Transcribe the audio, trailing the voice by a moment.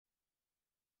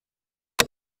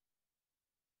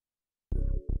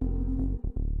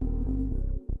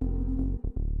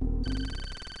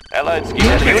Allied ski New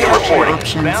construction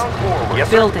reporting. Bound forward. Yes,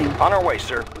 sir. Building. On our way,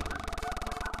 sir.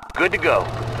 Good to go.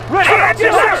 Ready!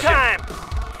 Time!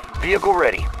 Vehicle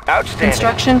ready. Outstanding.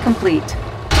 Construction complete.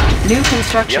 New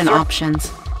construction Yes, sir.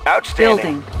 options.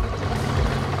 Outstanding.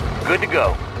 Building. Good to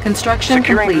go. Construction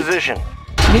Securing complete. position.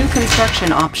 New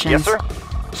construction options. Yes, sir.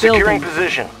 Securing Building.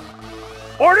 position.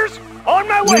 Orders on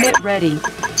my way! Unit ready.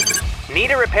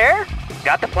 Need a repair?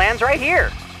 Got the plans right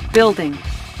here. Building.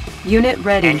 Unit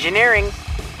ready. Engineering.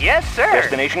 Yes, sir.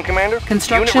 Destination, Commander.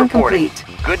 Construction Unit reporting.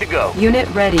 complete. Good to go. Unit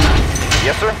ready.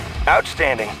 Yes, sir.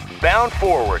 Outstanding. Bound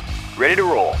forward. Ready to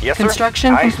roll. Yes, sir.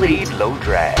 Construction High complete. speed, low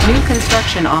drag. New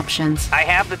construction options. I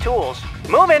have the tools.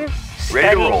 Moving. Ready to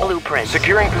Studying roll. blueprints.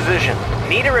 Securing position.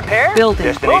 Need a repair? Building.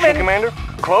 Destination, Moving. Commander.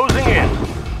 Closing in.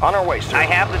 On our way, sir. I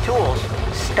have the tools.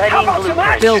 Studying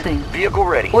blueprints. Building. Vehicle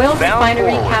ready. Oil Bound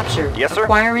refinery forward. captured. Yes, sir.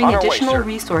 Acquiring On our way, additional sir.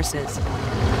 resources.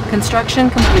 Construction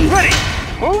complete. Ready.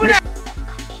 Moving out.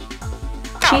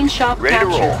 Machine shop Ready to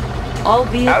captured. roll. All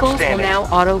vehicles will Outstanding. now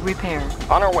auto repair.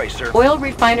 On our way, sir. Oil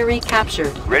refinery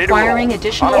captured. Ready to Acquiring roll.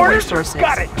 additional Orders. resources.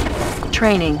 Got it.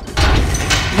 Training.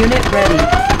 Unit ready.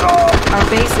 Our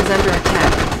base is under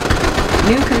attack.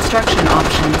 New construction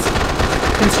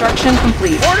options. Construction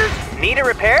complete. Orders. Need a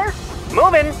repair?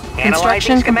 Moving. Construction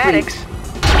Analyzing schematics.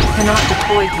 Cannot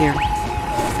deploy here.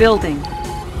 Building.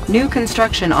 New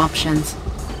construction options.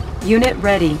 Unit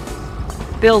ready.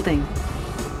 Building.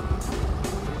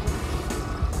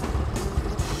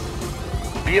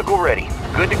 Vehicle ready.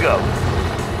 Good to go.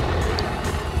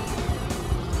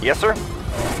 Yes, sir.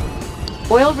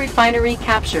 Oil refinery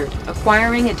captured.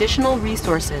 Acquiring additional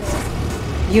resources.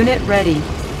 Unit ready.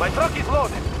 My truck is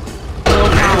loaded. Low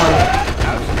power.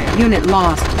 Outstanding. Unit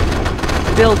lost.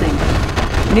 Building.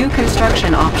 New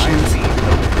construction options.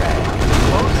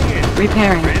 Closing in.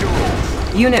 Repairing. Ready to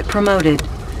roll. Unit promoted.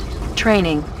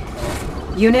 Training.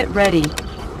 Unit ready.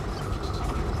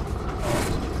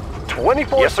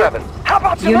 24/7. How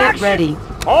about some Unit action? ready.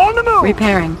 On the move.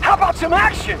 Repairing. How about some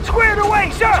action? Squared away,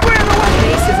 sir. Squared Our away.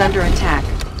 base is under attack.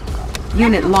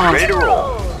 Unit lost. Ready to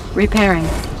roll. Repairing.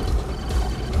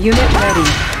 Unit ready.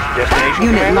 Destination,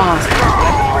 Unit Commander. lost.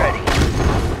 Weapons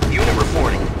ready. Unit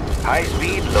reporting. High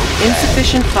speed, low drag.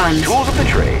 Insufficient funds. Tools of the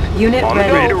trade. Unit On ready.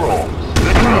 the ready to roll.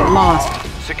 Good to Unit go. lost.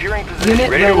 Securing position. Unit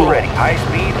ready. To ready. ready. High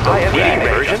speed, low drag.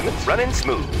 Version. Running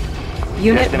smooth.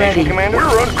 Unit Destination, ready. Commander.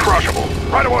 We're uncrushable.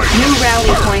 Right away. New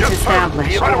rally point established.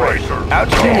 Vehicle Right away, ready. sir. Unit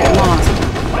Outstanding. lost.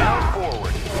 Bound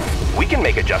forward. We can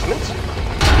make adjustments.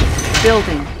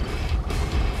 Building.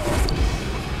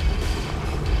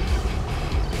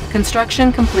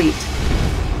 Construction complete.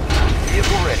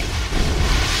 Vehicle ready.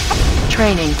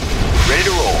 Training. Ready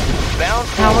to roll. Bound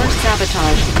Power forward.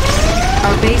 sabotage.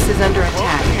 Our base is under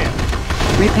attack. Closing in.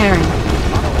 Repairing.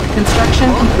 Construction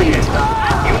complete.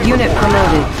 Unit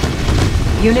promoted.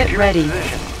 Unit Securing ready.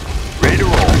 Position. Ready to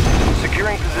roll.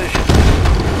 Securing position.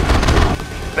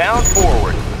 Bound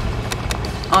forward.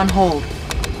 On hold.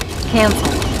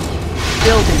 Cancel.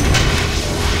 Building.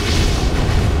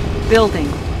 Building.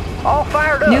 All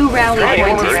fired up. New rally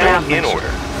point Transformer panel in established.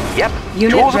 order. Yep.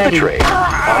 Unit Tools ready. of the trade.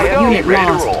 On the go. Unit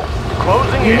Ready lost. to roll.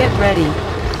 Closing Unit in. ready.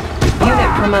 Unit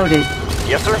promoted.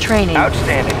 Yes, sir. Training.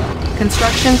 Outstanding.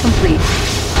 Construction complete.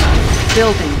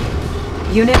 Building.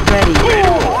 Unit ready. Ready to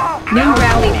roll. New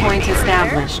rally point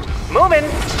established. Moving.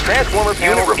 Transformer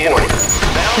panel in order.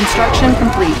 Construction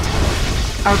complete.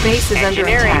 Our base is under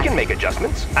Engineering. We attack. can make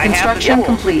adjustments. I have the Construction tools.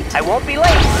 complete. I won't be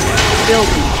late.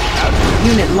 Building.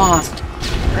 Unit lost.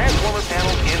 Transformer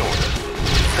panel in order.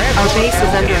 Our base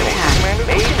is under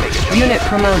attack. Unit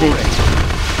promoted.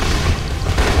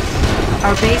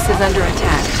 Our base is under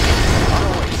attack.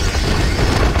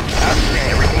 Outstanding.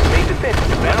 Everything's made to fit.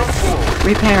 Bound forward.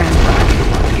 Repairing.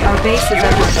 Our base is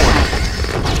under attack.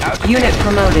 Outstanding. Unit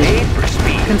promoted. Made for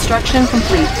speed. Construction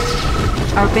complete.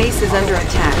 Our base is under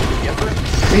attack. Yes, sir.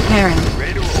 Repairing.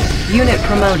 Ready to roll. Unit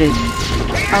promoted.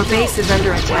 Our base is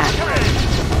under attack.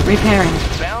 Repairing.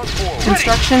 Bound forward.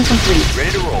 Construction complete.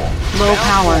 Ready to roll. Low Bound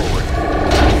power. forward.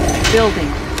 Building.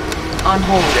 On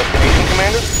hold. Destination,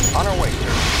 Commander. On our way,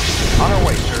 sir. On our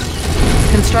way, sir.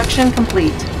 Construction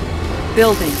complete.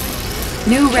 Building.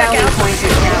 New rally point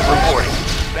established. Reporting.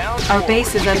 Bound Our forward.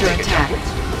 base is We can under make attack. adjustments.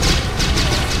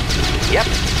 Yep.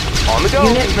 On the go.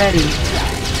 Unit ready.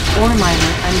 Ore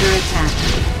miner under attack.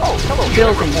 Oh, hello.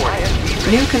 Building. Report.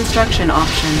 New construction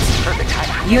options. Perfect.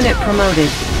 Unit promoted.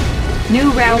 New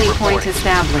rally point Good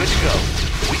established. to go.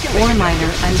 We can make Ore adjustments.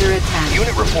 miner under attack.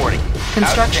 Unit reporting.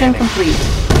 Construction Outstanding. complete.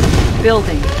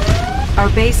 Building. Our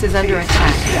base is under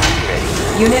attack.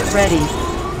 Ready. Unit ready.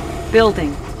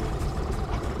 Building.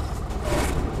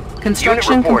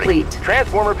 Construction Unit reporting. complete.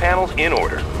 Transformer panels in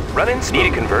order. Running smooth.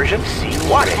 Need a conversion?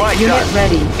 Watch my Unit gun.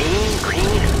 ready. Mean, green,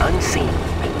 and unseen.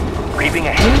 Creeping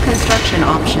ahead. New construction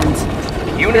options.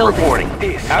 Unit Building. reporting.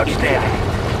 Outstanding.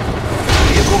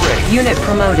 Vehicle ready. Unit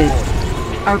promoted.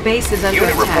 Our base is under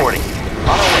Unit attack. reporting.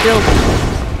 On our way. Building.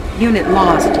 Unit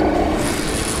lost.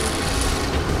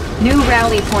 New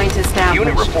rally point established.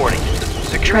 Unit reporting.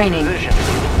 Securing Training. position.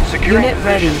 Securing Unit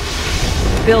ready.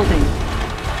 position. Building.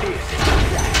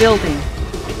 Building.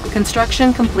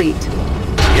 Construction complete.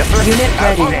 Yes, sir. Unit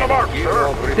ready. On the mark,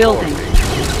 sir. Building.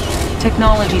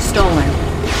 Technology stolen.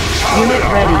 Unit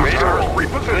ready.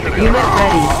 Repositioning. Unit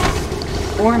ready.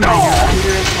 Ore miner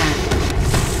under attack.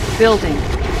 Building.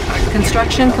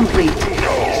 Construction complete.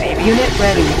 Unit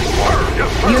ready.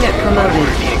 Unit promoted.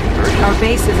 Our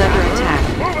base is under attack.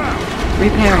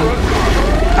 Repairing.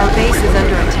 Our base is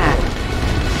under attack.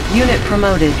 Unit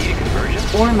promoted.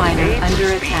 Ore miner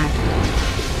under attack.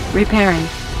 Repairing.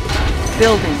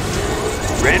 Building.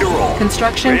 Ready to roll.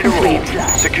 Construction Ready to roll. complete.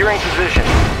 Securing position.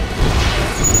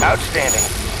 Outstanding.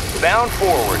 Bound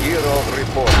forward.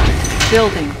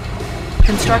 Building.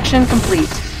 Construction complete.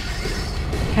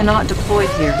 Cannot deploy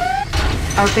here.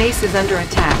 Our base is under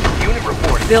attack. Unit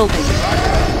reporting. Building.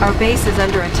 Our base is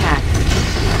under attack.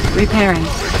 Repairing.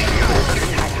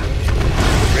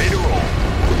 Ready to roll.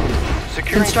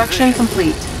 Securing Construction position.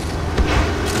 complete.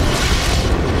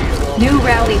 New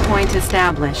rally point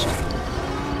established.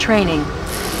 Training.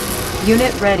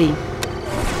 Unit ready.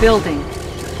 Building.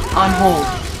 On hold.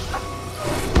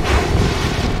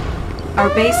 Our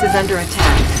base is under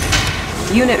attack.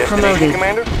 Unit Destination, promoted.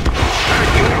 Commander.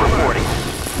 Unit reporting.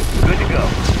 Good to go.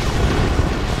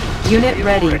 Unit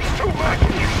ready.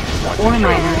 Ore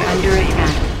miner under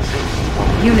attack.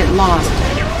 Unit lost.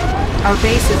 Our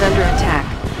base is under attack.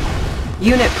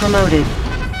 Unit promoted.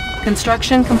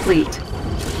 Construction complete.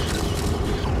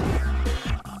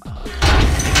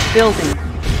 Building.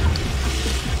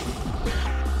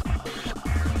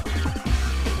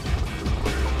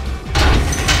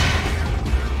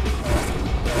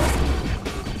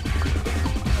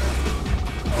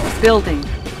 Building.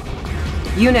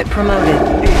 Unit promoted.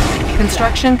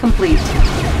 Construction complete.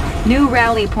 New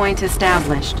rally point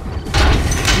established.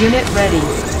 Unit ready.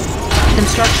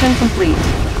 Construction complete.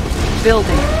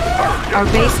 Building. Our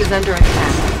base is under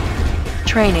attack.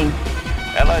 Training.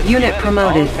 Unit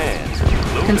promoted.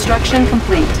 Construction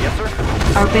complete. Yes,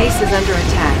 sir. Our base is under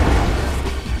attack.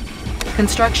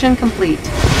 Construction complete.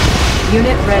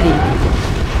 Unit ready.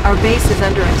 Our base is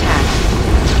under attack.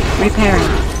 Repairing.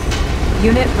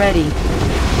 Unit ready.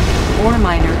 Ore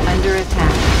miner under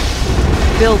attack.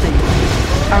 Building.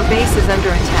 Our base is under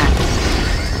attack.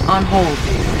 On hold.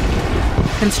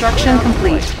 Construction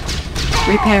complete.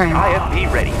 Repairing.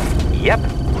 IFP ready. Yep.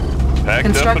 Packed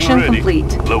Construction up and ready.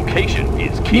 complete. Location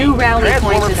is key. New rally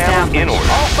point Transformer panel in established.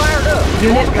 order. All fired up.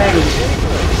 Unit ready.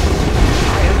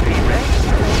 IFP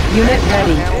ready. Unit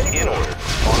ready. Panel in order.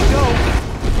 On the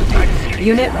go.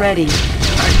 Unit ready.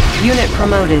 Unit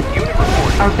promoted. Unit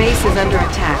reporting. Our base is under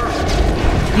attack.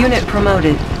 Unit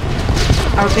promoted.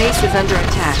 Our base is under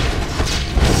attack.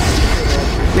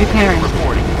 Repairing.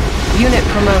 Reporting. Unit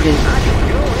promoted.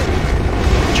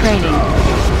 Training.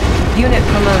 Unit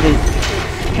promoted.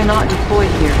 Cannot deploy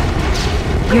here.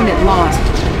 Unit lost.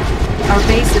 Our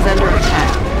base is under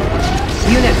attack.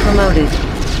 Unit promoted.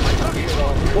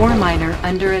 Ore miner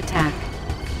under attack.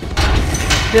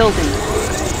 Building.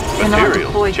 Cannot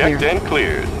deploy Materials checked here. and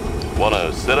cleared.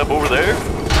 Wanna set up over there?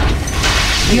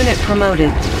 Unit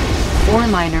promoted. Ore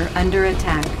miner under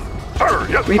attack. Sir,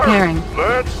 yes, sir. Repairing.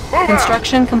 Let's move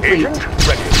Construction out. complete. Agent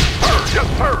ready. Sir,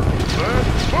 yes, sir.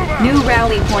 Let's move out. New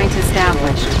rally point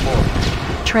established.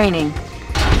 Training.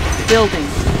 Building.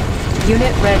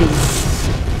 Unit ready.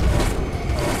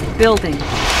 Building.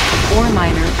 Ore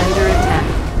miner under attack.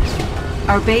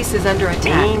 Our base is under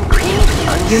attack. Mean, green,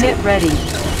 unseen. Unit ready.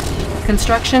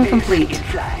 Construction complete.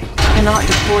 Cannot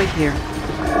deploy here.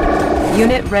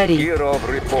 Unit ready.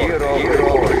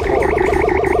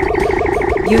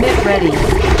 Unit ready.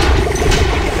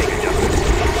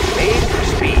 Made for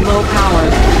speed. Low power.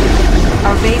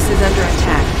 Our base is under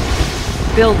attack.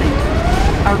 Building.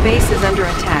 Our base is under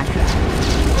attack.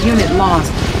 Unit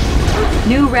lost.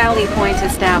 New rally point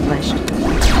established.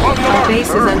 Our base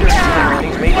is under attack.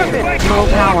 Low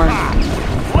power.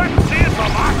 Let's see if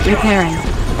I'm locked. Repairing.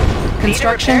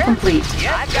 Construction complete.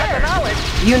 I've got the knowledge.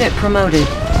 Unit promoted.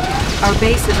 Our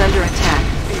base is under attack.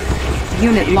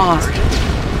 Unit lost.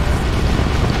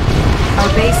 Our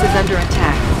base is under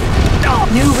attack.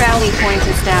 New rally point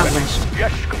established.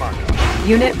 Yes, Commander.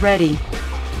 Unit ready.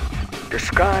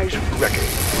 Disguise ready.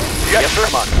 Yes, sir.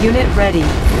 Commander. Unit ready.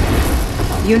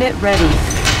 Unit ready.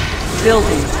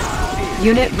 Building.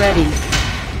 Unit ready.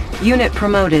 Unit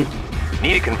promoted.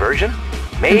 Need a conversion?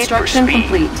 Made Construction for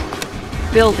speed.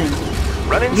 complete. Building.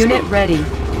 Running Unit smooth. ready.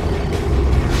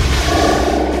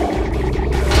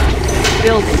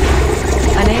 Building.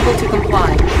 Unable to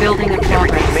comply. Building in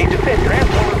progress. Everything made to fit.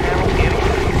 Transformer panels in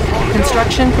order.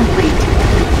 Construction complete.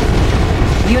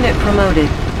 Unit promoted.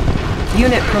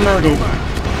 Unit promoted.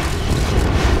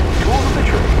 Tools of the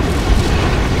trade.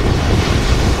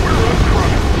 We're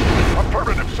uncrushed.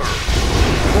 Affirmative,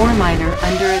 sir. Ore miner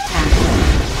under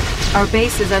attack. Our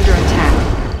base is under attack.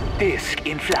 Disk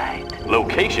in flight.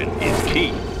 Location is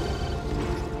key.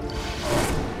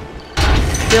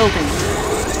 Building.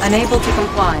 Unable to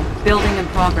comply. Building in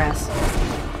progress.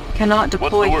 Cannot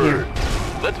deploy here.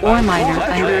 Ore miner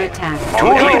under attack.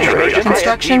 Tools of the trade.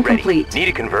 Construction SSD ready. complete. Need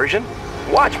a conversion?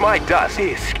 Watch my dust.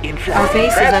 Disk in flight. Our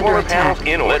base is under Transformer attack. panels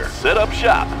in order. Let's set up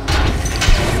shop.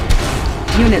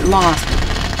 Unit lost.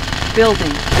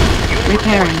 Building.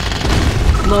 Repairing.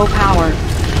 Low power.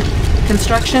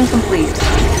 Construction complete.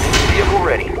 Vehicle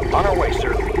ready. On our way,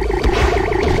 sir.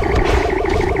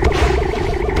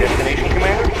 Destination,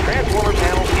 Commander. Transformer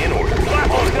panels in order.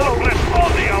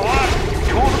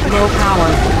 Tools of the Low power.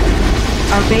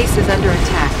 Our base is under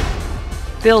attack.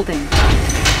 Building.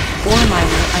 Ore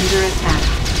miner under attack.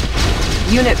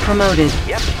 Unit promoted.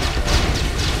 Yep.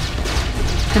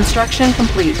 Construction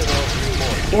complete.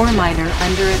 Ore miner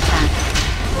under attack.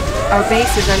 Our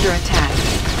base is under attack.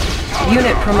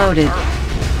 Unit promoted.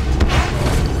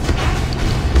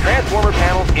 Transformer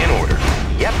panels in order.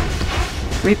 Yep.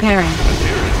 Repairing.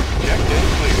 Checked and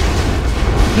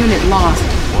clear. Unit lost.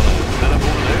 Set up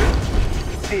over there.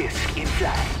 Disk in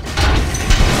flight.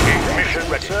 Ignition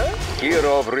ready, sir. Gear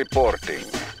of reporting.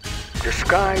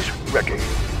 Disguise ready.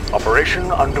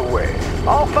 Operation underway.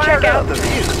 I'll check out the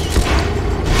view.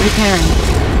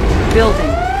 Repairing.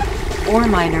 Building. Ore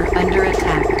miner under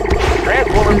attack.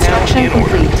 Transformer Construction panels in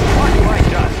order. complete. Watch my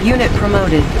dust. Unit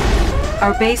promoted.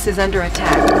 Our base is under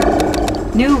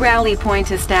attack. New rally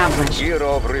point established. Gear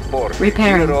of reporting.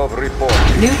 Repairing. Gear of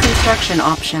reporting. New construction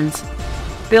options.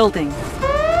 Building.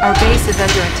 Our base is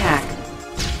under attack.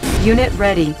 Unit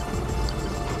ready.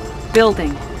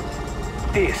 Building.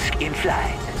 Disk in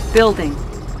flight. Building.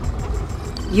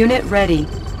 Unit ready.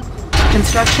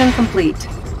 Construction complete.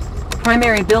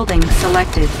 Primary building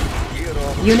selected.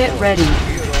 Unit ready.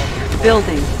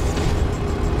 Building.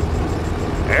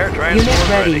 Air transport Unit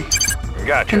ready.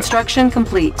 Gotcha. Construction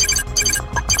complete.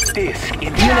 Disk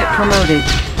in Unit promoted.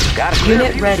 Got a clear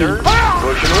Unit view, ready. sir.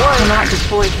 Pushing away. Cannot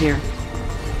deploy here.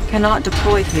 Cannot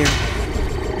deploy here.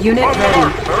 Unit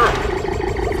ready. Sir.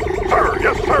 Sir,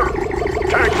 yes, sir.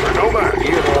 Tanks are no match.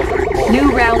 Gear of reporting.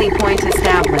 New rally point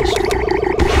established.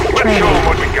 Let's show Training. them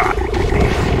what we got.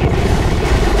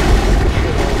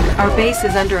 Our base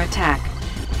is under attack.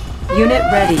 Unit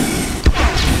ready.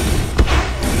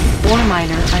 Ore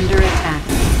miner under attack.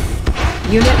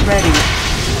 Unit ready.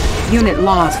 Unit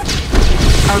lost.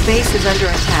 Our base is under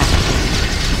attack.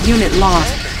 Unit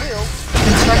lost.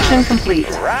 Construction complete.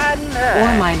 Riding high.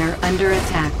 Ore miner under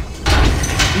attack.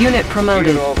 Unit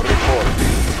promoted. Gear of reporting.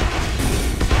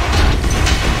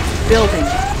 Building.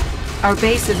 Our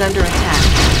base is under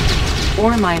attack.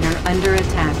 Ore miner under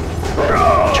attack.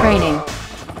 Training.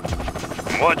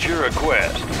 What's your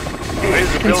request?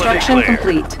 Visibility Construction clear.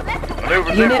 complete.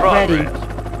 Maneuvers in Unit ready. progress.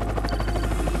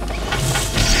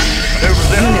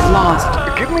 Maneuvers in Unit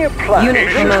lost. Give me a plan. Unit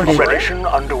Mission promoted. Operation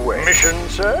underway. Mission,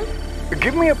 sir?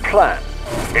 Give me a plan.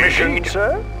 Mission,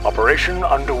 sir? Operation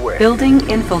underway. Building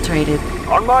infiltrated.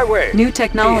 On my way. New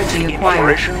technology acquired.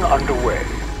 Operation underway.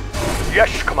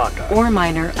 Yes, Commander. Ore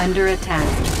miner under attack.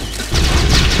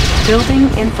 Building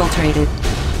infiltrated.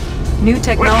 New Let's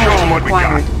show 'em technology what we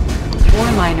acquired.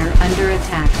 Ore miner under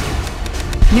attack.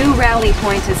 New rally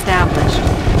point established.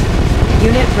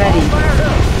 Unit ready.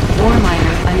 Ore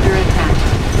miner under attack.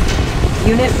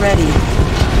 Unit ready.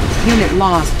 Unit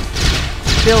lost.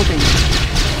 Building.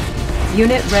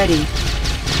 Unit ready.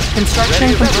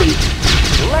 Construction complete.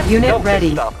 Unit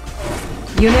ready.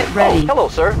 Unit ready. Hello,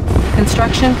 sir.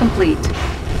 Construction complete.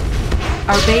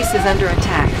 Our base is under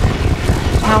attack.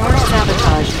 Power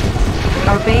sabotaged.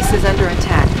 Our base is under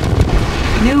attack.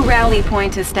 New rally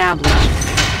point established.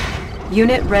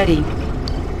 Unit ready.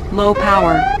 Low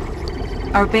power.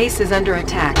 Our base is under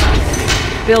attack.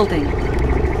 Building.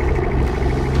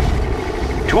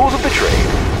 Tools of the trade.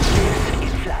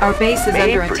 Our base is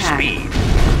Made under for attack. speed.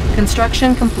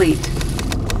 Construction complete.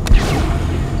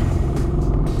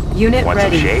 Unit Want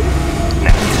ready. some shade?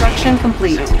 Now Construction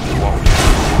complete. soon you won't.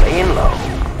 Laying low.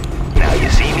 Now you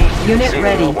see me. Unit Signal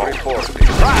ready. report.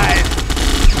 Surprise!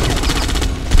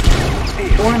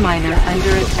 Ore miner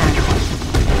under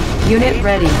attack. Unit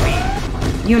ready.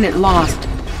 Unit lost.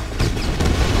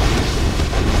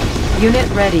 Unit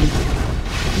ready.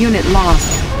 Unit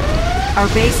lost. Our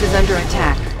base is under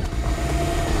attack.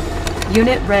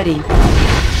 Unit ready.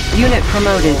 Unit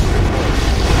promoted.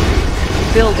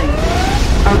 Building.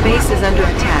 Our base is under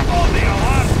attack.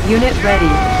 Unit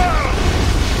ready.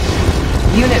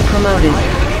 Unit promoted.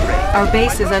 Our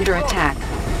base is under attack.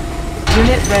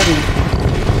 Unit ready.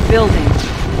 Building.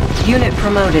 Unit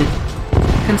promoted.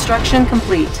 Construction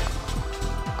complete.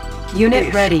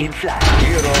 Unit ready.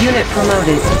 Unit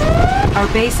promoted. Our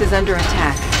base is under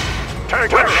attack.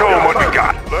 Let's show them what we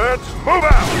got. Let's move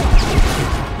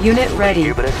out. Unit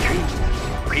ready.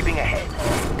 Creeping ahead.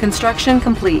 Construction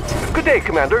complete. Good day,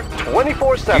 Commander.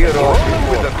 24/7. Rolling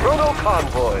with the Chrono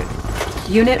Convoy.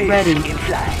 Unit ready. In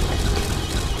flight.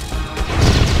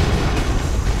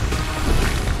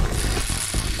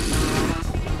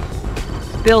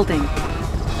 Building.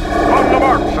 On the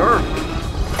mark, sir.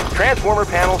 Transformer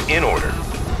panels in order.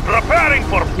 Preparing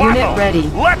for battle. Unit ready.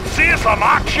 Let's see some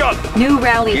action. New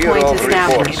rally point In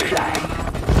established.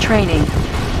 flight. Training.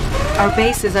 Our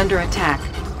base is under attack.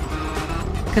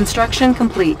 Construction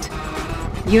complete.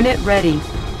 Unit ready.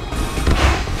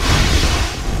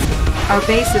 Our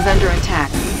base is under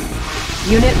attack.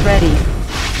 Unit ready.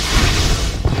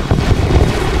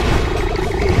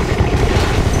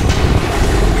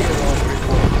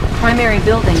 Primary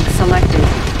building selected.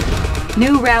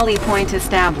 New rally point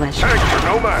established. Tanks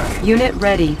are no match. Unit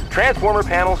ready. Transformer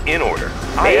panels in order.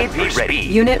 Made for speed.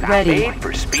 Unit ready. Made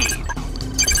for speed.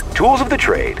 Tools of the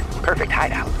trade. Perfect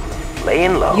hideout.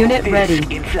 Laying low. Unit ready.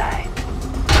 In flight.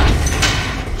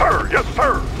 Sir, yes,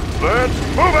 sir. Let's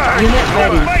move out. Unit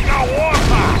ready. Make a war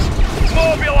pass.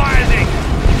 Mobilizing.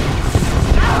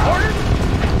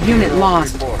 Unit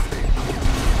lost.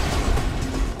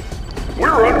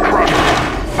 We're uncrushed.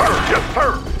 Sir, yes,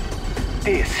 sir.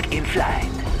 Disc in flight.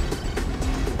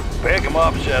 Pick them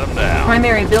up, shut them down.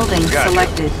 Primary building Gotcha.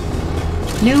 selected.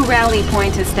 New rally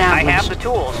point I established. have the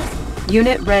tools.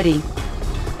 Unit ready.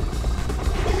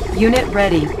 Unit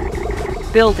ready.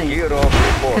 Building.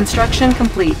 Construction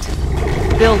complete.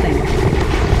 Building.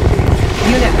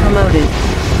 Unit promoted.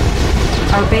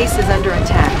 Our base is under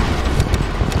attack.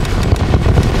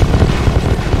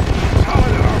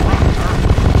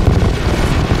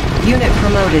 Unit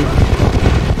promoted.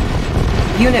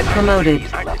 Unit promoted.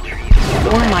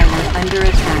 Ore miner under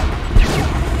attack.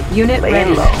 Unit Laying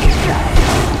ready. low.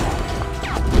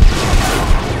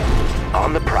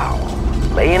 On the prowl.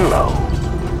 Laying low.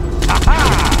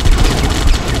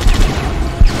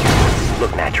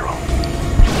 Look natural.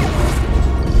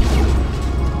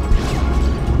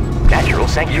 Natural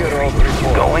sanctuary.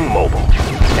 Going mobile.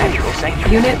 Natural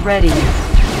sanctuary. Unit ready.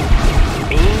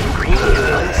 Mean green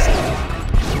unseen.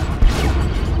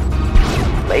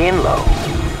 Laying low.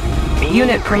 Mean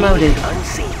Unit green promoted.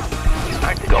 Unseen.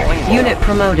 Going mobile. Unit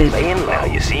promoted. Laying low. Now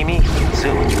you see me?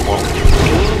 Soon you won't.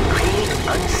 Mean green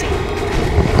unseen.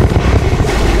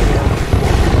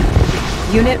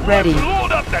 Unit ready.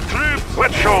 Load up the troops.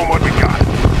 Let's show them what we got.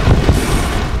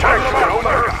 Tanks are no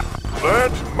match.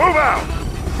 Let's move out.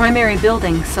 Primary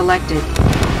building selected.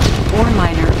 Ore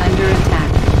miner under attack.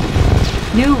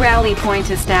 New rally point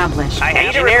established. I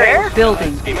need a repair.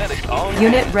 Building.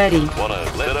 Unit ready.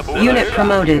 Unit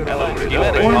promoted.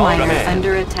 Ore miner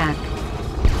under attack.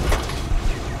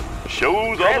 Shows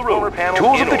on the Transformer road. panels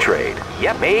Tools in of the order. trade.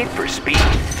 Yep, made for speed.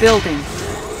 Building.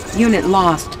 Unit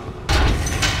lost.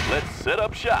 Let's set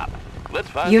up shop. Let's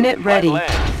find Unit some ready. flat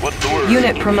land. What's the word?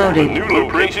 Unit promoted. New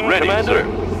location ready, Commander.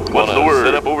 What's the word?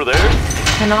 Set up over there.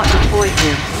 Cannot deploy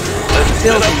here. Let's set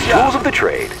Building. up shop. Tools of the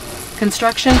trade.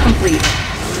 Construction complete.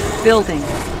 Building.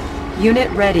 Unit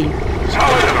ready.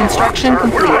 Construction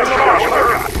complete. Let's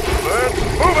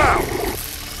move out.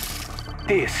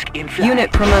 Disc in flight.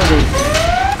 Unit promoted.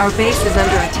 Our base is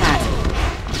under attack.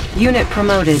 Unit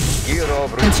promoted.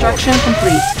 Construction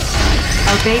complete.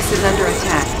 Our base is under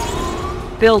attack.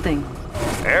 Building.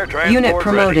 Air transport Unit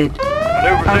promoted.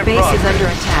 Maneuvers Our in base is progress. under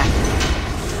attack.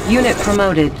 Unit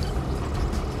promoted.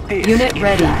 Disc Unit in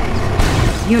ready.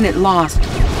 flight. Unit lost.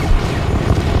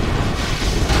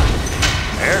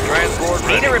 Air transport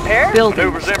Need ready. a repair? Building.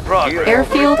 Maneuvers in progress.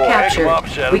 Airfield Pick 'em captured. up,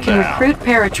 shut We 'em can down. recruit Tour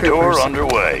paratroopers.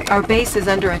 underway. Our base is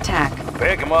under attack.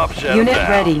 Pick 'em up, shut 'em Unit down.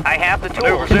 ready. I have the tools.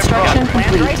 Maneuvers in Construction progress. Plans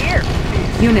complete. right here.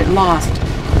 Unit lost.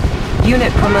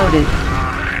 Unit promoted.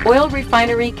 Oil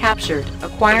refinery captured.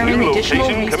 Acquiring New additional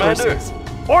location, Commander. resources.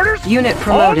 Orders? Unit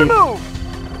promoted. On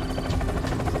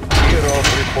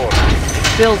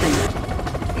Building. the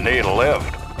move. Need a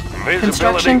lift. Visibility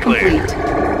Construction clear.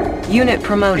 complete. Unit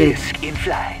promoted. Disc in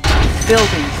flight.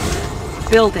 Building.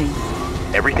 Building.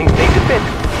 Everything's made to fit.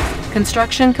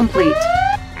 Construction complete.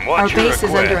 Our base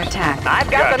is under attack. I've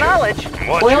got the knowledge.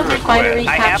 Oil refinery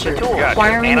I have the captured. tools.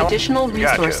 Acquiring Gotcha. additional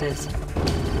resources.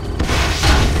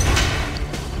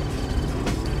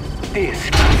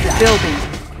 Building.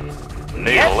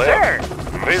 Yes, sir.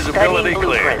 Visibility Studying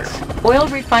clear. blueprints. Oil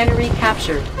refinery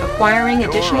captured. Acquiring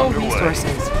additional underway.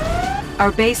 resources.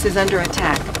 Our base is under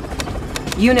attack.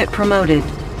 Unit promoted.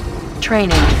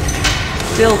 Training.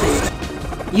 Building.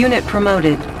 Unit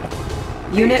promoted.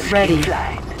 Unit ready.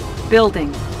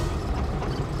 Building.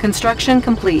 Construction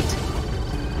complete.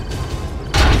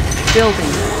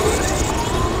 Building.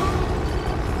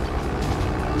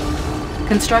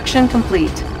 Construction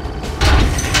complete.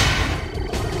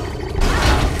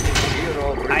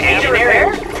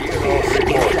 Engineer?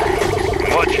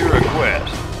 What's your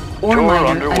request? Ore Tour miner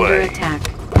underway. under attack.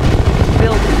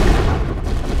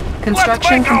 Building.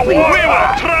 Construction complete.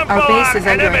 Our base is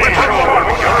under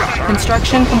attack.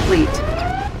 Construction complete.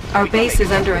 Our base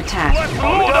is under attack.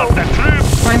 Load up the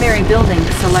troops. Primary building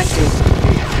selected.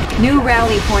 New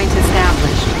rally point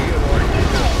established.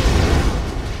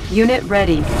 Unit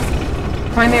ready.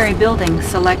 Primary building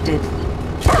selected.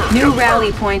 New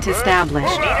rally point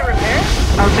established. Need a repair?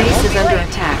 Our base is under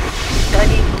attack.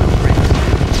 Studying blueprints.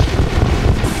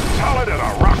 Solid as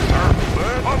a rock,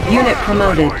 sir. Unit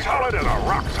promoted. Solid as a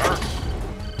rock, sir.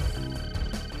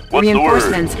 What's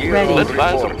Reinforcements the word? ready. Let's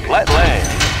find some flat land.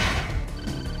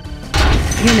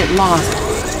 Unit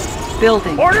lost.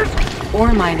 Building. Orders?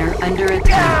 Ore miner under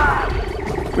attack.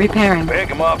 Repairing. Pick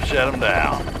them up, set them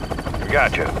down.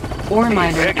 Gotcha. Ore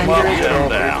miner Pick them up, under set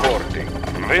them attack.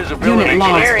 down. Visibility Unit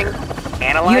lost. clear. Engineering.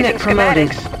 Analyzing Unit promoted.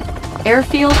 schematics.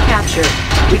 Airfield captured.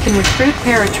 We can recruit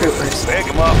paratroopers. Pick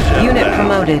them up, set them Unit down.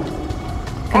 promoted.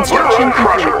 Construction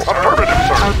complete. Affirmative,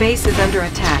 sir. Our base is under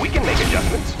attack. We can make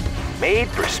adjustments. Made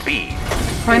for speed.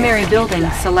 Primary building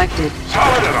selected.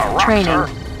 Solid as a rock, Training. sir.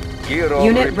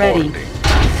 Unit ready.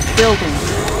 Building.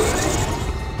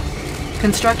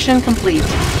 Construction complete.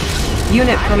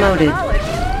 Unit promoted.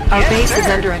 Our base is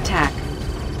under attack.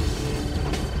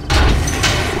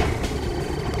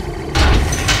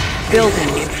 Building.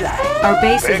 Our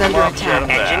base is under attack.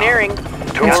 Engineering.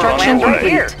 Construction Tour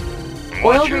underway. complete.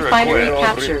 Oil What's your refinery request?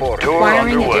 captured. Tour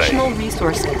Acquiring underway. additional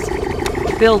resources.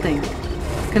 Building.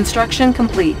 Construction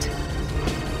complete.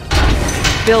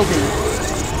 Building.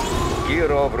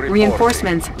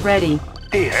 Reinforcements ready.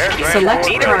 Select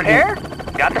Need a repair?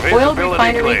 target. Got the Oil Visibility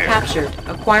refinery clear. captured.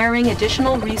 Acquiring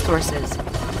additional resources.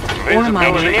 Ore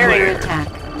miner Visibility under clear. attack.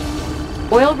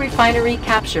 Oil refinery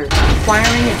captured.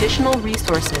 Acquiring additional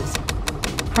resources.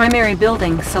 Primary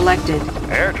building selected.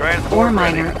 Air transport Ore ready.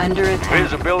 miner under attack.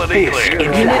 Visibility clear.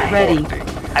 Unit ready.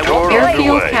 I will Tour Airfield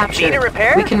underway. captured. Need a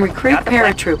repair? We can recruit Got the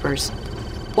plan. paratroopers.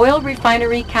 Oil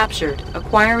refinery captured.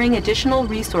 Acquiring additional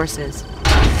resources.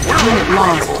 Unit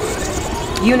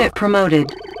lost. Unit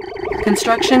promoted.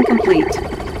 Construction complete.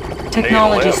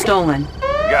 Technology left. stolen.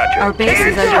 Gotcha. Our base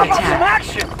is under Some attack.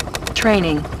 action.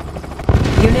 Training.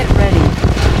 Unit ready.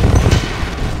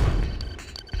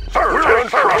 Sir, we're in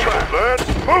trouble. Let's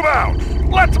move out.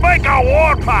 Let's make a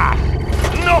warpath.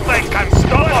 Nothing can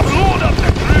stop us. Load up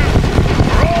the troops.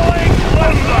 Rolling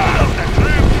thunder. Load up the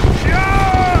troops.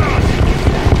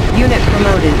 Charge! Unit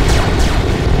promoted.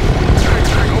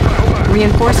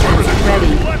 Reinforcements ready.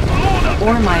 Let's load up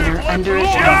Ore the miner troops. under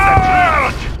Let's load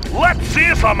attack. up the troops. Let's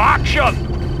see some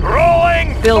action.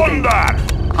 Rolling Building.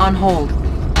 thunder. On hold.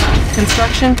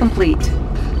 Construction complete.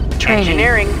 Training.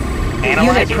 Engineering.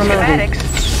 Analyzing promoted.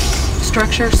 schematics.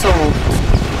 Structure sold.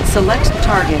 Select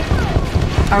target.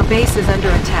 Our base is under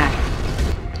attack.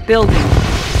 Building.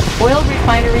 Oil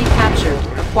refinery captured.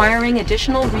 Acquiring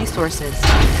additional resources.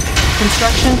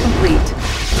 Construction complete.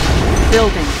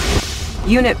 Building.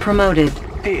 Unit promoted.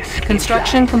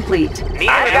 Construction complete. Need a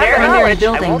Primary repair? Knowledge. I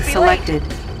building won't be selected.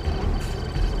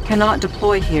 Cannot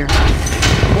deploy here.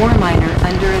 Ore miner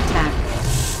under attack.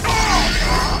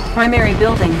 Primary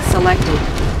building selected.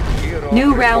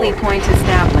 New rally point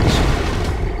established.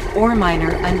 Ore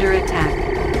miner under attack.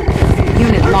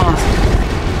 Unit lost.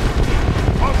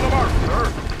 On the mark,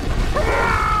 sir.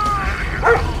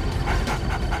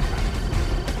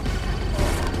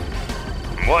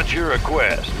 What's your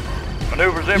request?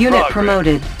 Maneuvers in Unit progress.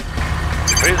 promoted.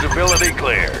 Visibility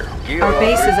clear. Our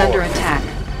base is under attack.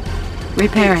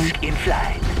 Repairing. In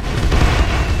flight.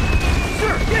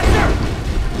 Sir,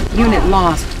 yes, sir. Unit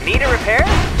lost. Need a repair?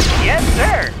 Yes,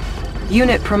 sir.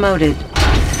 Unit promoted.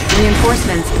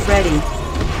 Reinforcements ready.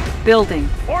 Building.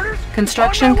 Orders?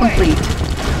 Construction On my way.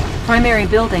 complete. Primary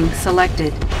building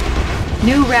selected.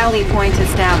 New rally point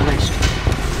established.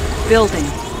 Building.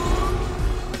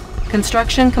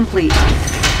 Construction complete.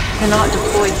 Cannot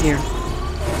deploy here.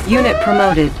 Unit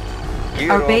promoted.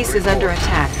 Our base is under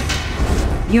attack.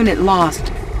 Unit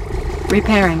lost.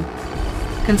 Repairing.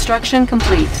 Construction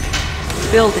complete.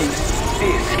 Building.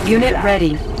 Unit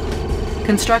ready.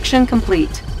 Construction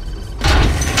complete.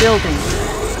 Building.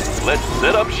 Let's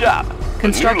set up shop.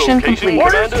 Construction New location,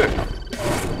 complete. Commander.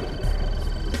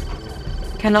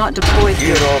 Cannot deploy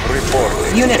here.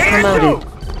 Unit promoted.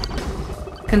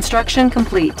 Construction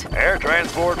complete. Air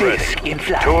transport ready. In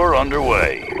flight. Tour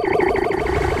underway.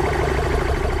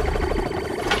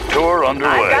 Tour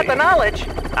underway. I've got the knowledge.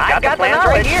 I've got the knowledge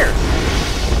right here.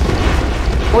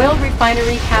 Oil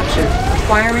refinery captured.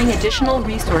 Acquiring additional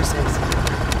resources.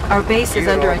 Our base is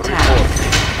under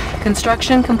attack.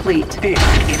 Construction complete.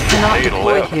 Cannot Need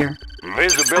deploy left. here.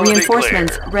 Visibility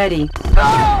Reinforcements clear. ready.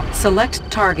 Select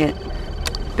target.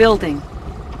 Building.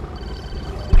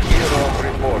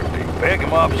 Pick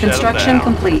 'em up, Construction shut 'em down.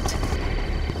 complete.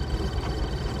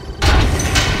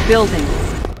 Building.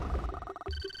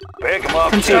 Pick 'em up,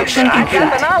 Construction shut 'em complete. down.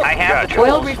 I got the knowledge. I have the Oil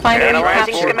tools. refinery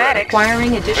Analyzing captured. schematics.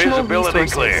 Acquiring additional Visibility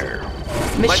resources. clear.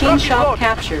 Machine shop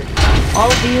captured. All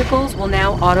vehicles will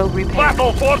now auto repair.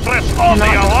 Battle fortress on the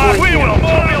Cannot alarm. deploy We here. will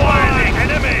mobilize the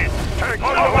enemies. Nothing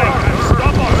can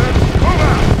stop us. Move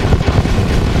out.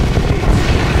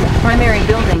 Primary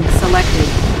building selected.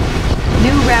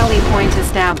 New rally point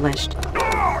established.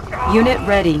 Unit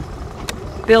ready.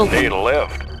 Building. Need a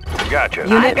lift. Gotcha.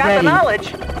 Unit I've got ready. the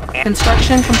knowledge.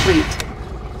 Construction complete.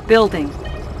 Building.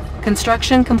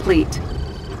 Construction complete.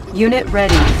 Unit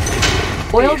ready.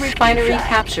 Oil refinery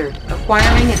captured.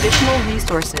 Acquiring additional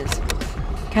resources.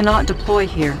 Cannot deploy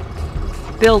here.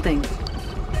 Building.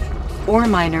 Ore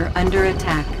miner under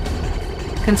attack.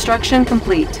 Construction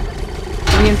complete.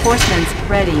 Reinforcements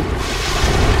ready.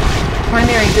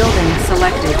 Primary building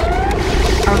selected.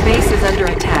 Our base is under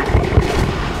attack.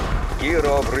 Gear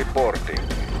of reporting.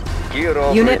 Gear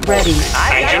of Unit ready.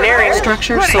 Engineering.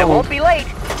 Structure Ready. I won't sold. be late.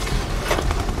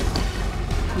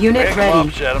 Unit Pick 'em up,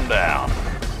 ready. shut 'em down.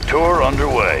 Tour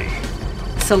underway.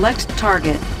 Select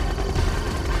target.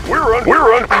 We're Our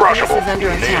base uncrushable. is under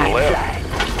Need a attack.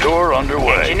 lift. Tour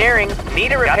underway. Engineering.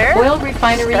 Need a repair? Oil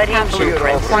refinery Studying captured.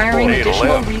 blueprints. Acquiring Need a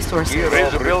additional lift. resources.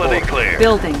 Visibility clear.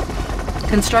 Building.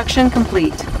 Construction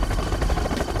complete.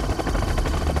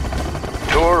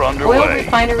 Tour Oil underway.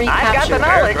 refinery I've got the captured.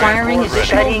 knowledge. Acquiring Transport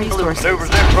additional ready. resources. Maneuvers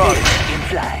in progress. In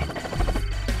flight.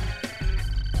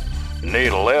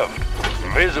 Need a lift.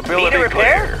 Need Visibility a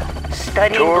repair? clear.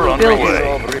 Studying Tour blueprints.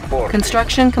 underway.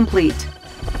 Construction complete.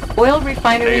 Oil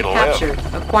refinery Need a lift. captured.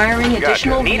 Acquiring Gotcha.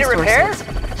 additional Need a repair? resources.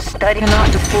 Studying.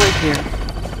 Cannot deploy here.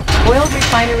 Oil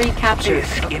refinery captured.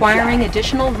 This in Acquiring flight.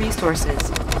 additional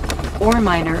resources. Ore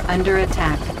miner under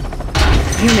attack.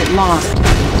 Unit lost.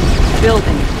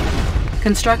 Building.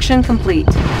 Construction complete.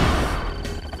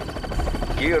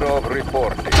 Gear of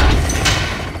reporting.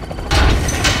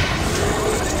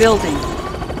 Building.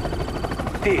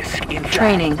 Disc in flight.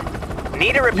 Training.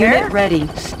 Need a repair? Unit ready.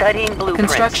 Studying blueprints.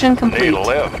 Construction Need complete. a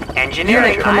lift.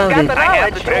 Engineering. Unit I've got promoted. the I have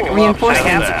knowledge. the tools.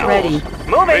 Reinforcements Shut 'em down. ready.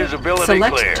 Moving. Visibility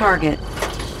Select clear. target.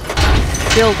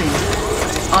 Building.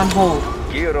 On hold.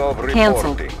 Gear of reporting.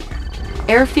 Cancelled.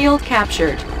 Airfield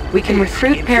captured. We can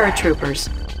recruit paratroopers.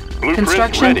 Blueprints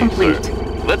Construction ready, complete. sir.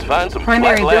 Let's find some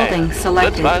Primary flat land. building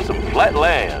selected. Let's find some flat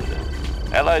land.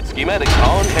 Allied schematics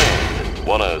on hand.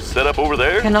 Wanna set up over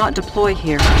there? Cannot deploy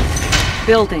here.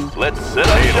 Building. Let's set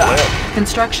up shop.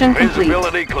 Construction complete.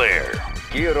 Visibility clear.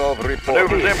 Gear of Maneuvers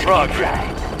reporting. in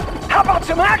progress. How about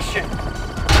some action?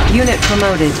 Unit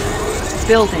promoted.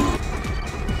 Building.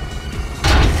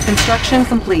 Construction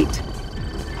complete.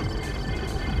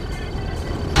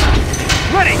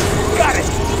 Ready. Got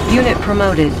it. Unit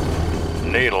promoted.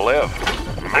 Need a lift.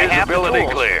 I have the Visibility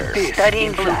tools. clear.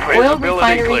 Studying blueprints. Oil Visibility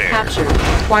refinery clear. captured.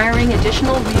 Acquiring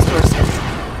additional resources.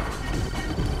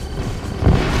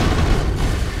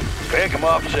 Pick 'em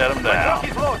up, shut 'em down.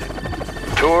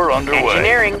 Tour underway.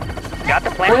 Engineering. Got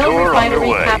the plan. Oil Tour refinery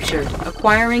underway. captured.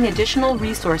 Acquiring additional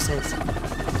resources.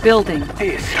 Building.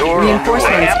 Tour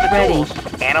Reinforcements underway. ready.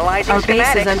 Analyzing Our base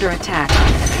is schematics. under attack.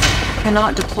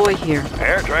 Cannot deploy here.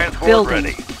 Air transport Building.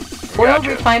 ready. Oil Gotcha.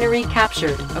 refinery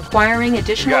captured. Acquiring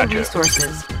additional Gotcha.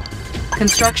 resources.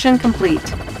 Construction complete.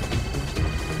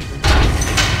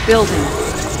 Building.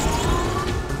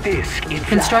 Disc in flight.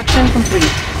 Construction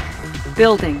complete.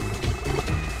 Building.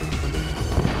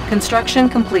 Construction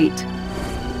complete.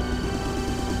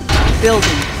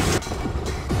 Building.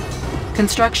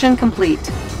 Construction complete.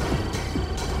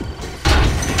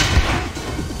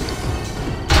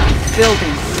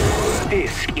 Building.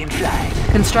 Disc in flight.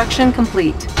 Construction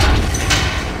complete.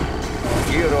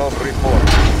 Gear of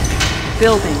reporting.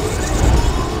 Building.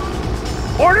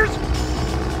 Orders.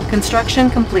 Construction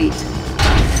complete.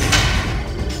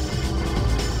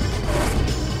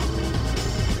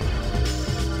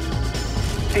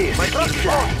 Disk in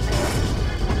flight.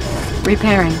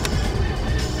 Repairing.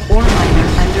 Ore miner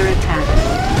under attack.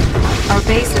 Our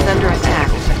base is under attack.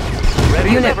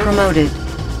 Unit promoted.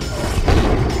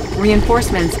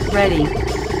 Reinforcements ready.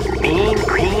 Mean,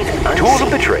 green, unseen. Tools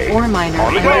of the trade. Ore miner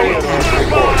On the under go.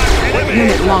 attack.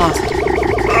 Unit lost.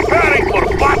 Preparing for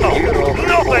battle!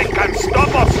 Nothing can stop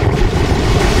us!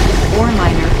 Ore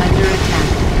miner under attack.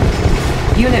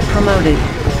 Unit promoted.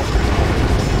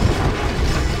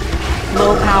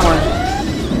 Low power.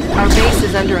 Our base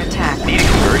is under attack. Needing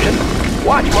conversion?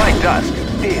 Watch my dust.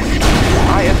 Disk.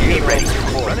 IFV ready.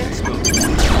 Running smooth.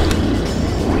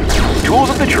 Tools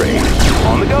of the trade.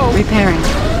 On the go. Repairing.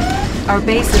 Our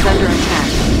base is under attack.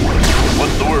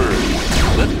 What's the word?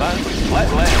 Let's find some flat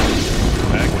land.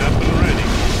 Packed up and ready.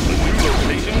 The new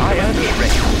location. IFV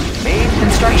ready. Made for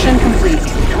Construction speed. complete.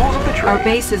 Tools of the trade. Our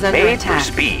base is under Made attack.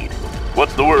 for speed.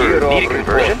 What's the word? Needing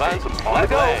conversion? Find some On the flat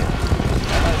go. land.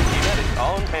 Keep it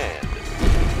on hand.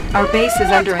 Our base is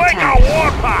under Let's attack. make a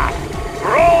warpath!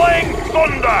 Rolling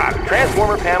thunder!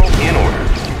 Transformer panels in order.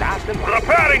 Fast and light.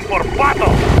 Preparing for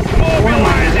battle! Ore miner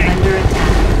Mobilizing! under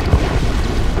attack.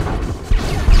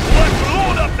 Let's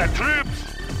load up the troops!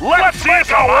 Let's make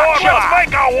a warpath! Let's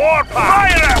make a warpath!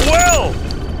 Fire at will!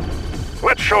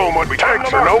 Let's show them what we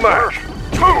tanks are no match.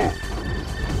 Move!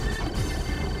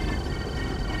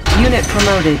 Unit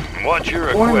promoted. What's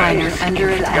your Ore request? miner under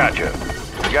attack.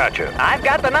 Gotcha. I've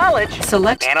got the knowledge.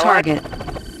 Select Analyze. target.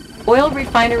 Oil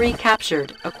refinery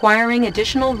captured. Acquiring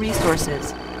additional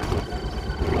resources.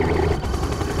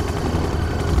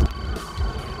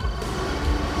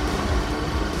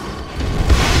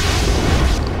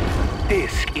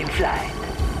 Disk in flight.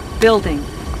 Building.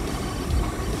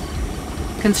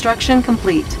 Construction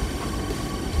complete.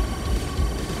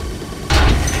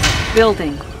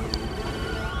 Building.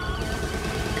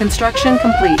 Construction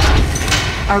complete.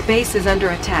 Our base is under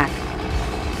attack.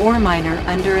 Ore miner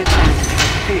under attack.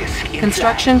 Disk in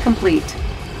Construction complete.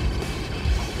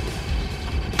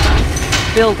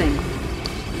 Building.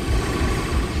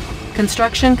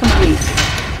 Construction complete.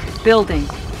 Building.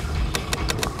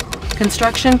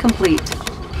 Construction complete.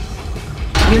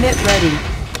 Unit ready.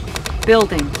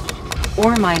 Building.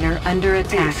 Ore miner under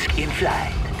attack. Disk in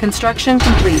flight. Construction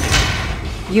complete.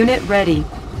 Unit ready.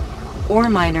 Ore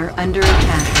miner under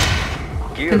attack.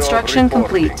 Gear Construction of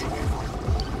reporting.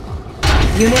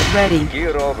 complete. Unit ready.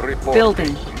 Gear of reporting.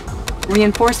 Building.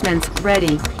 Reinforcements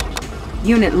ready.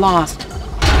 Unit lost.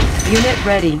 Unit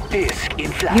ready. Disk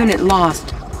in flight. Unit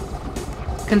lost.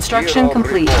 Construction Gear of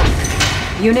complete.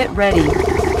 reporting. Unit ready.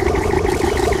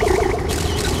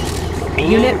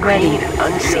 Mean, Unit ready. green,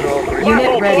 unseen. Gear of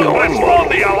Unit ready. Let's on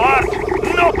the alert!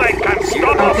 Nothing can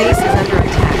stop Our us! base is under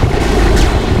attack.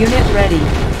 Unit ready.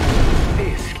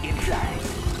 Disk in flight.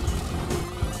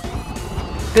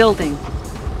 Building.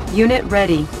 Unit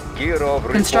ready. Gear of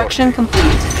Construction reporting.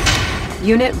 complete.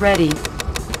 Unit ready.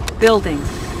 Building.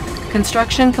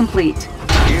 Construction complete.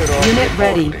 Gear of Unit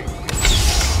ready. reporting.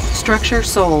 Structure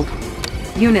sold.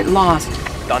 Unit lost.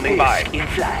 Standing by. Disk in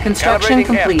flight. Construction Calibrating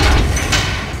complete.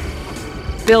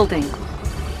 Building.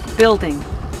 Building.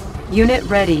 Unit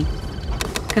ready.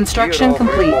 Construction Gear of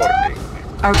complete. reporting.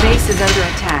 Our base is under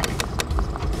attack.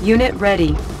 Unit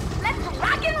ready. Let's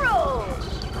rock and roll!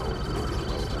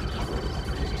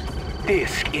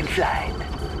 Disk in flight.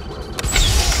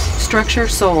 Structure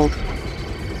sold.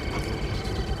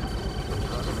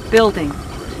 Building.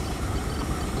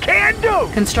 Can do!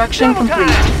 Construction Double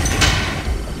complete. time.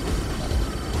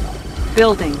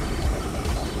 Building.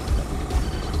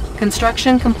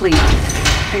 Construction complete.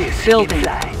 Disk Building. in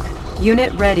flight.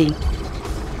 Unit ready.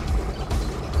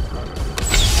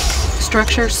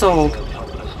 Structure sold.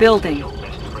 Building.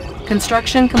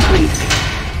 Construction complete.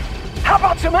 How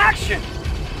about some action?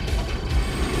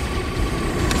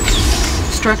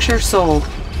 Structure sold.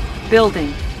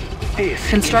 Building. Disk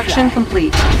Construction in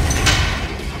flight. complete.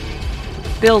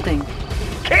 Building.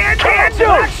 Can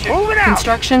do! Moving out!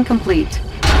 Construction complete.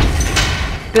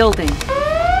 Building.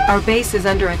 Our base is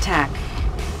under attack.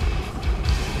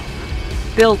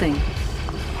 Building.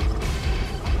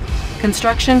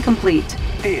 Construction complete.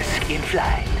 Disk in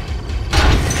flight.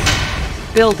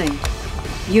 Building.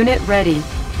 Unit ready.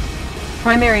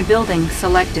 Primary building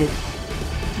selected.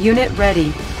 Unit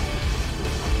ready.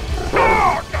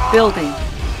 Building.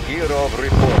 Gear of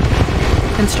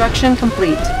reporting. Construction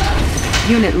complete.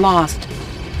 Unit lost.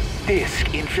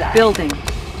 Disk in flight. Building.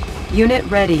 Unit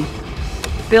ready.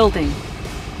 Building.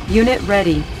 Unit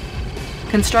ready.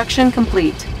 Construction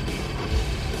complete.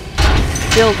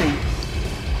 Building.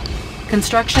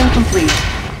 Construction complete.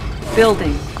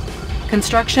 Building.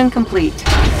 Construction complete.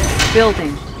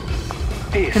 Building.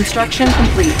 Disk Construction in flight.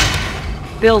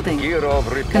 complete. Building. Gear of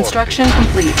report. Construction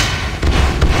complete.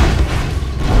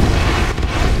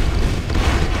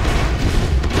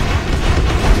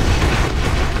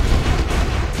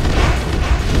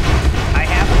 I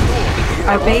have a tool.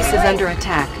 Our base is under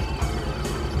attack.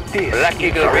 Black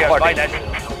Eagle reporting.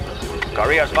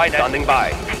 Korea's finest. Standing by.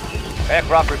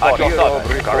 Aircraft reporting. At your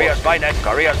service. Korea's finest.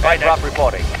 Korea's finest. Aircraft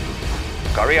reporting.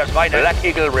 Korea's finest. Black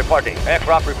Eagle reporting.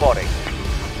 Aircraft reporting.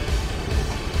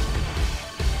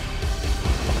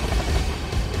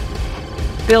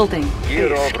 Building.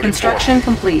 Gear of Construction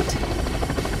complete.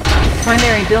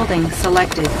 Primary building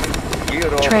selected. report.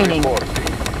 Gear of Training. reporting.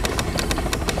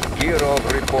 Gear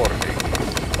of reporting.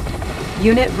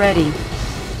 Unit ready.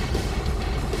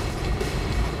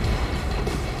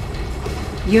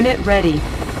 Unit ready.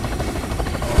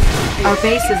 Our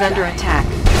base is under attack.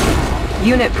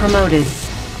 Unit promoted.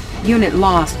 Unit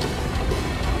lost.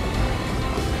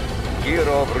 Gear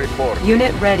of report.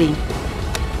 Unit ready.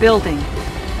 Building.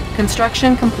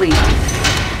 Construction complete.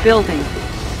 Building.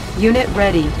 Unit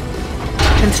ready.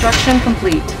 Construction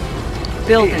complete.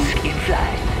 Building. In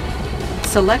flight.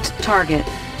 Select target.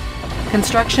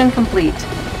 Construction complete.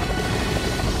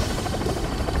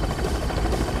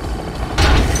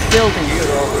 Building.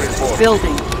 Gear of report.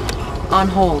 Building. On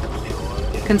hold.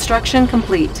 Construction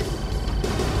complete.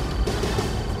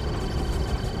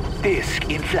 Disc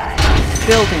in flight.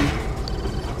 Building.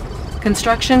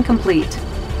 Construction complete.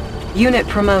 Unit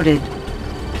promoted.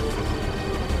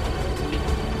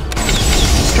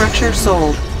 Structure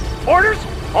sold. Orders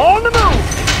on the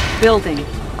move! Building.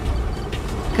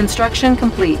 Construction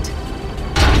complete.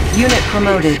 Unit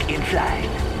promoted. Disc in flight.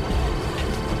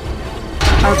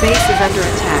 Our base is under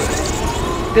attack.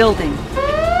 Building.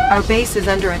 Our base is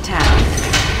under attack.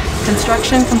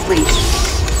 Construction complete.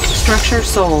 Structure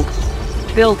sold.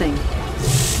 Building.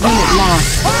 Unit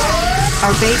lost.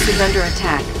 Our base is under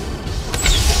attack.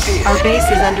 Our base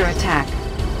is under attack.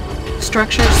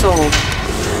 Structure sold.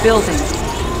 Building.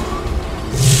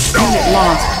 Unit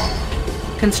lost.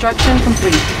 Construction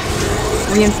complete.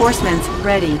 Reinforcements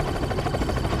ready.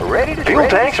 Ready to Fuel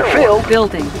tanks are filled.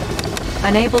 Building.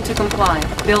 Unable to comply.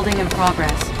 Building in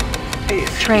progress.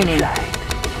 Disc Training. in flight.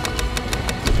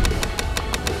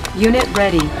 Unit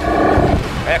ready.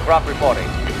 Aircraft reporting.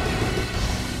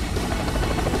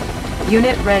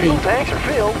 Unit ready. Fuel tanks are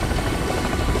filled.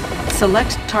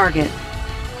 Select target.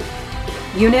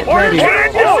 Unit Orders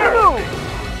ready. on the move!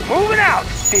 Moving out!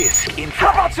 Disc in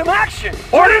How flight. about some action?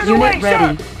 Orders away, Unit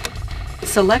ready. sir!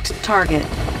 Select target.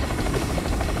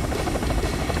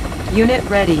 Unit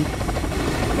ready.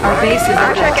 Our base is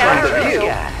under Check out attack. the view.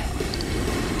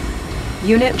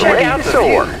 Unit Check ready. out the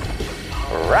view.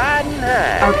 Riding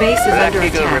high. Our base is Black under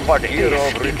Eagle attack. reporting. Gear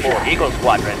of report. Eagle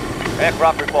Squadron.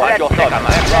 Aircraft reporting. At your service.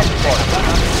 Aircraft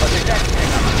reporting.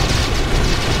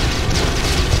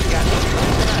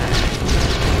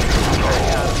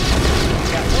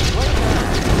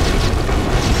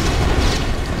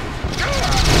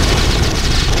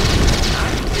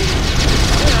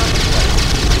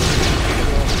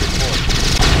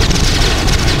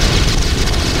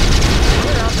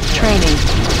 Training.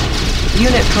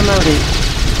 Unit promoted.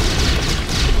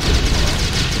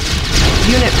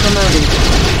 Unit promoted.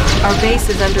 Our base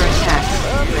is under attack.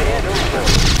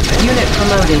 Unit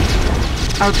promoted.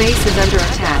 Our base is under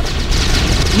attack.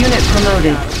 Unit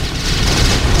promoted.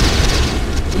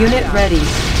 Unit ready.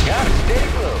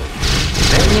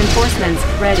 Reinforcements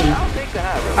ready.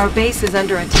 Our base is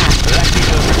under attack.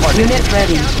 Unit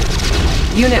ready.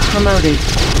 Unit promoted.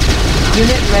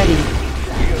 Unit ready.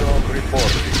 Gear of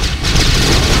report.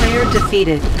 Player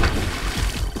defeated.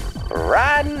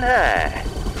 Riding high.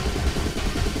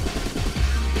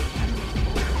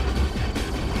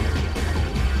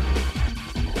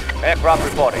 Aircraft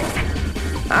reporting.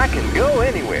 I can go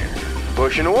anywhere.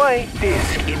 Pushing away.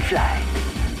 Disc in flight.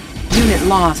 Unit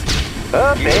lost.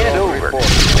 Up Gear and of over. report.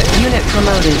 Unit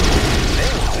promoted.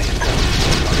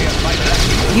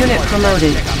 Unit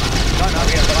promoted.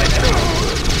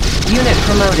 Unit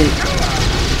promoted.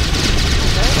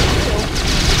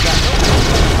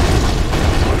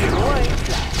 Pushing away.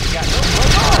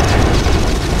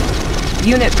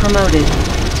 Unit promoted.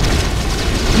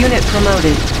 Unit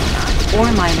promoted. Ore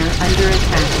miner under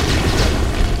attack.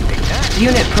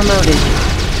 Unit promoted.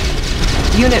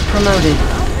 Unit promoted.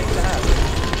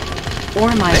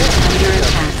 Ore miner under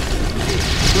attack.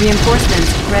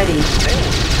 Reinforcements ready.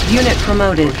 Unit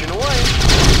promoted. Pushing away.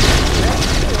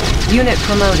 Unit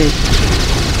promoted.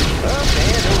 Up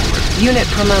and over. Unit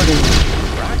promoted.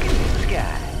 Rocket in the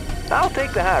sky. I'll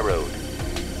take the high road.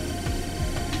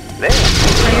 There.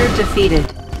 Player defeated.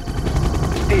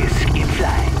 Disc in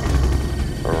flight.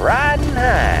 Riding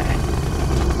high.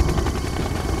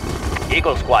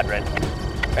 Eagle Squadron.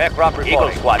 Aircraft reporting.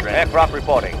 Eagle Squadron. Aircraft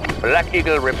reporting. Black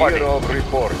Eagle reporting. Hero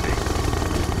reporting.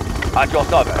 At your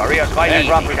service. Careers fighting.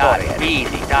 Aircraft reporting.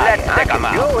 Easy target. Let's take them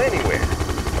out. Go anywhere.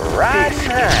 Right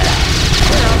high.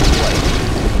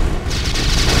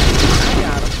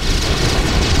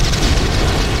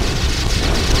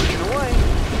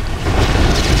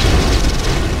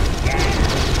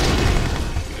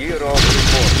 Hero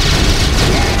reporting.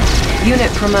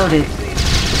 Unit promoted.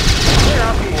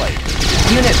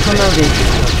 Unit promoted.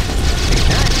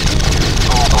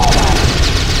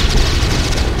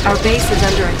 Our base is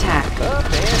under attack.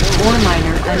 Ore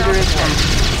miner under attack.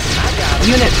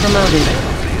 Unit promoted.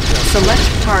 Select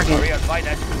target. Careers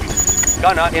fighting.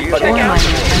 Gunner in Ore position.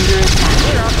 miner under attack.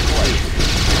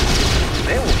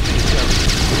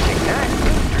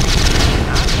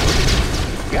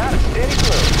 Got a steady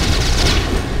flow.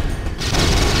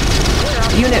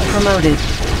 Unit promoted.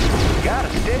 Got a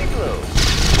steady flow.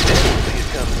 They won't see us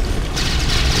coming.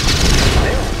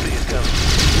 They won't see us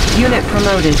coming. Unit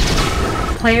promoted.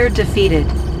 Player defeated.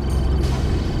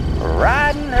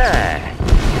 Riding high.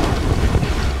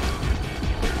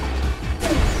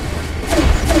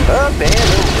 Up and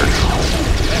over.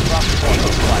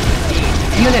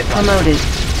 Unit promoted.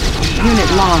 Unit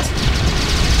lost.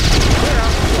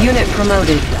 Unit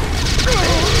promoted.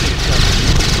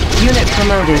 Unit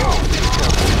promoted.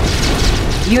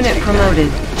 Unit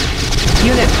promoted.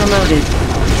 Unit promoted.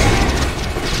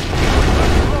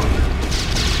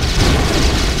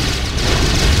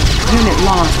 Unit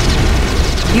lost.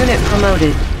 Unit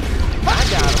promoted.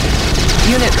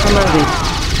 Unit promoted.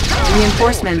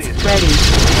 Reinforcements ready.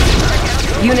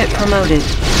 Unit promoted.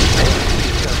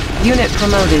 Unit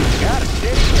promoted.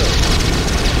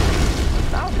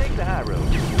 I'll take the high road.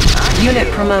 Unit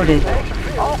promoted.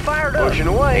 All fired up. Pushing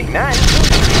away. Ignite.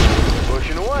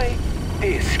 Pushing away.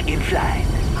 Disc in flight.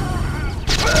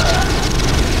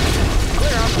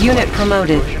 Unit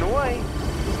promoted. Pushing away.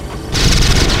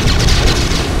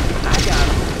 I got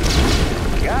him.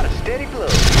 Got a steady flow.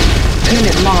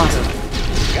 Unit lost.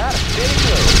 Got a steady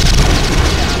flow.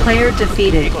 Player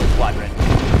defeated. Eagle Squadron.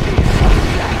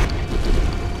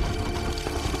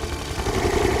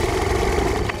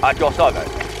 At your service.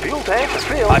 Fuel tank is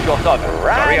filled. At your service.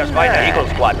 Right Careers fighting. now. Eagle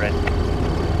Squadron.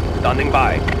 Standing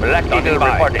by. Black Eagle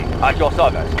reporting. At your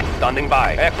service. Standing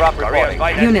by. Aircraft reporting.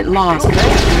 Unit lost. Fuel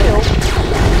tank is filled.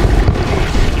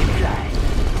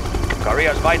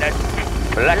 Careers fighting.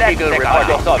 Black Eagle reporting. At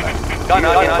your service.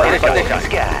 Gunner in position.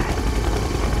 Sky.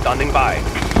 Standing by.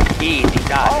 Easy All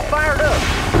target. fired up.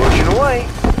 Pushing away.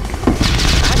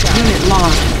 Unit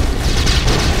lost.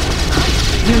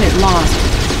 Unit lost.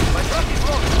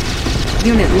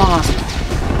 Unit lost.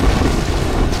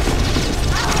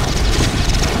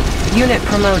 Unit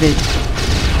promoted.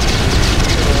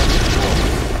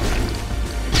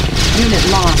 Unit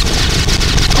lost.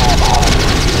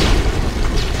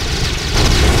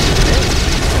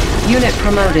 Unit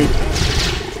promoted.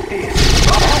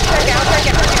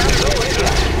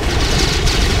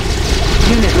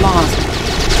 Unit lost.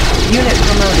 Unit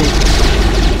promoted.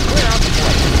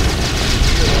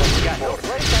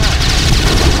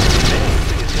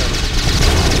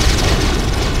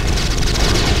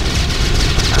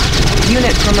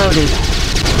 Unit promoted.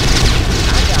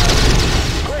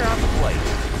 Clear out the place.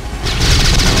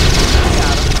 I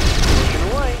got him. Pushing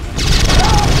away.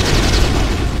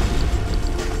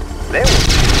 There we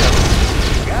go.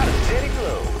 Got a steady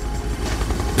flow.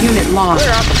 Unit lost.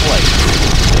 Clear out the place.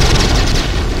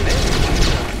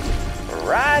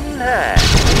 Riding high.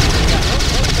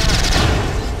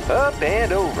 Up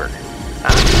and over.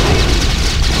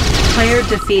 Player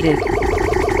defeated.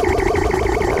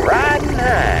 Riding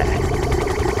high.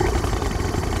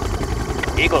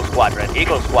 Eagle Squadron.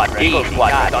 Eagle Squadron. Eagle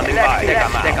Squadron. Standing by. Take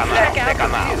them out. Take them out. Take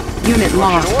them out. Unit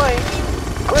lost. Pushing away.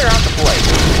 Clear out the place.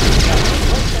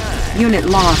 Unit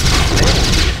lost.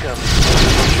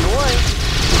 Pushing away.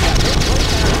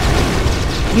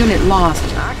 Unit lost.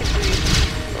 I can see it.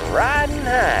 Riding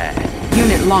high.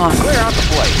 Unit lost. Clear out the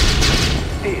place.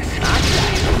 This. I can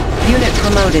see it. Unit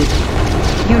promoted.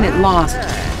 Unit lost.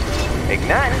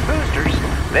 Igniting boosters.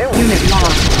 There we Unit go.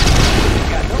 lost.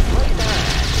 Got no place to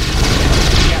hide.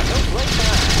 Got no place to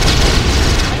hide.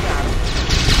 I got him.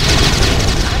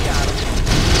 I got him.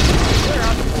 Clear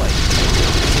out the place.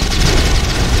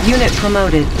 Unit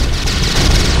promoted.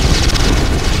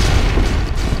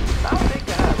 I'll take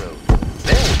the high road.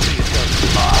 There we see it coming.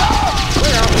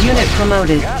 Clear out the Unit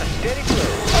promoted. Got a steady flow.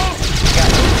 Got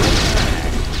no place to hide.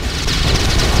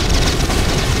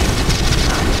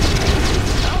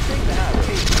 I'll take the high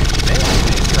road. There we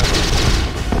see it coming.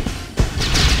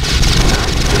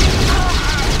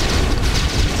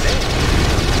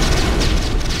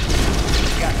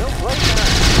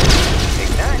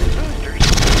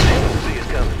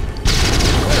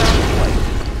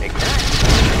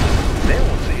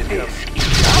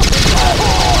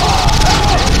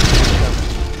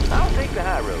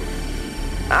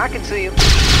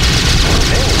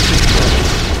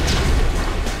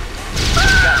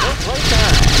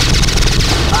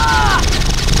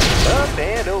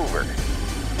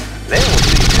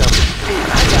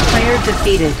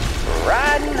 defeated.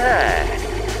 Riding high.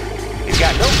 He's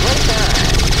got no place to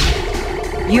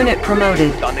hide. Unit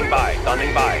promoted. Standing by.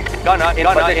 Standing by. Gunner in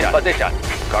position.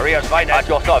 Careers finest at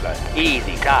your service.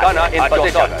 Easy target. Gunner in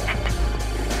position.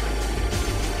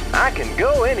 I can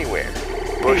go anywhere.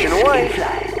 Pushing away.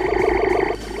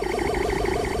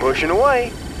 Pushing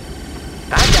away.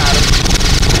 I got him.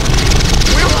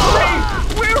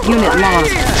 Unit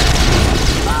lost.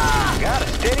 Got a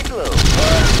steady glow.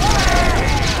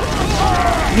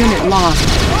 Unit lost.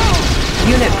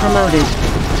 Unit promoted.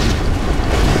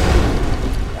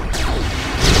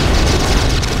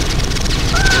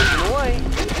 Pushing away.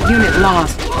 Unit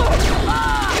lost.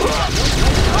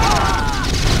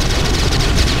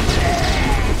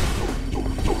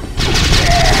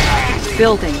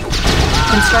 Building.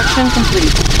 Construction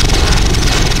complete.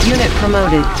 Unit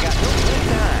promoted.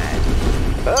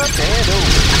 Up and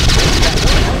over.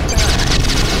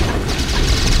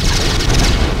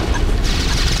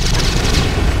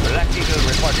 Black Eagle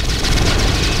reporting.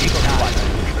 Eagle Squadron.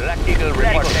 Black Eagle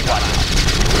reporting.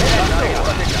 Gunner in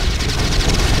position.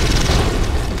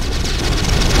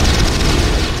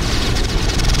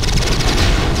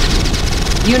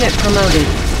 Unit promoted.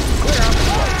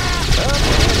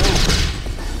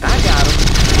 I got him.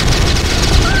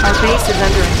 Our base is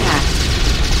under attack.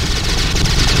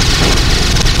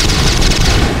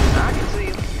 I can see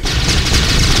him.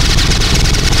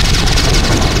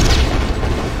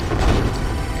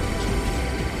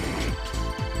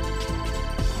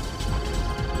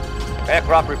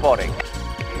 Aircraft reporting.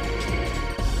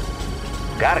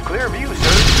 Got a clear view,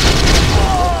 sir.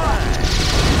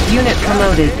 Unit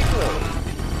promoted.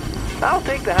 I'll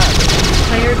take the highway.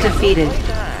 Player defeated.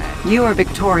 You are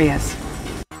victorious.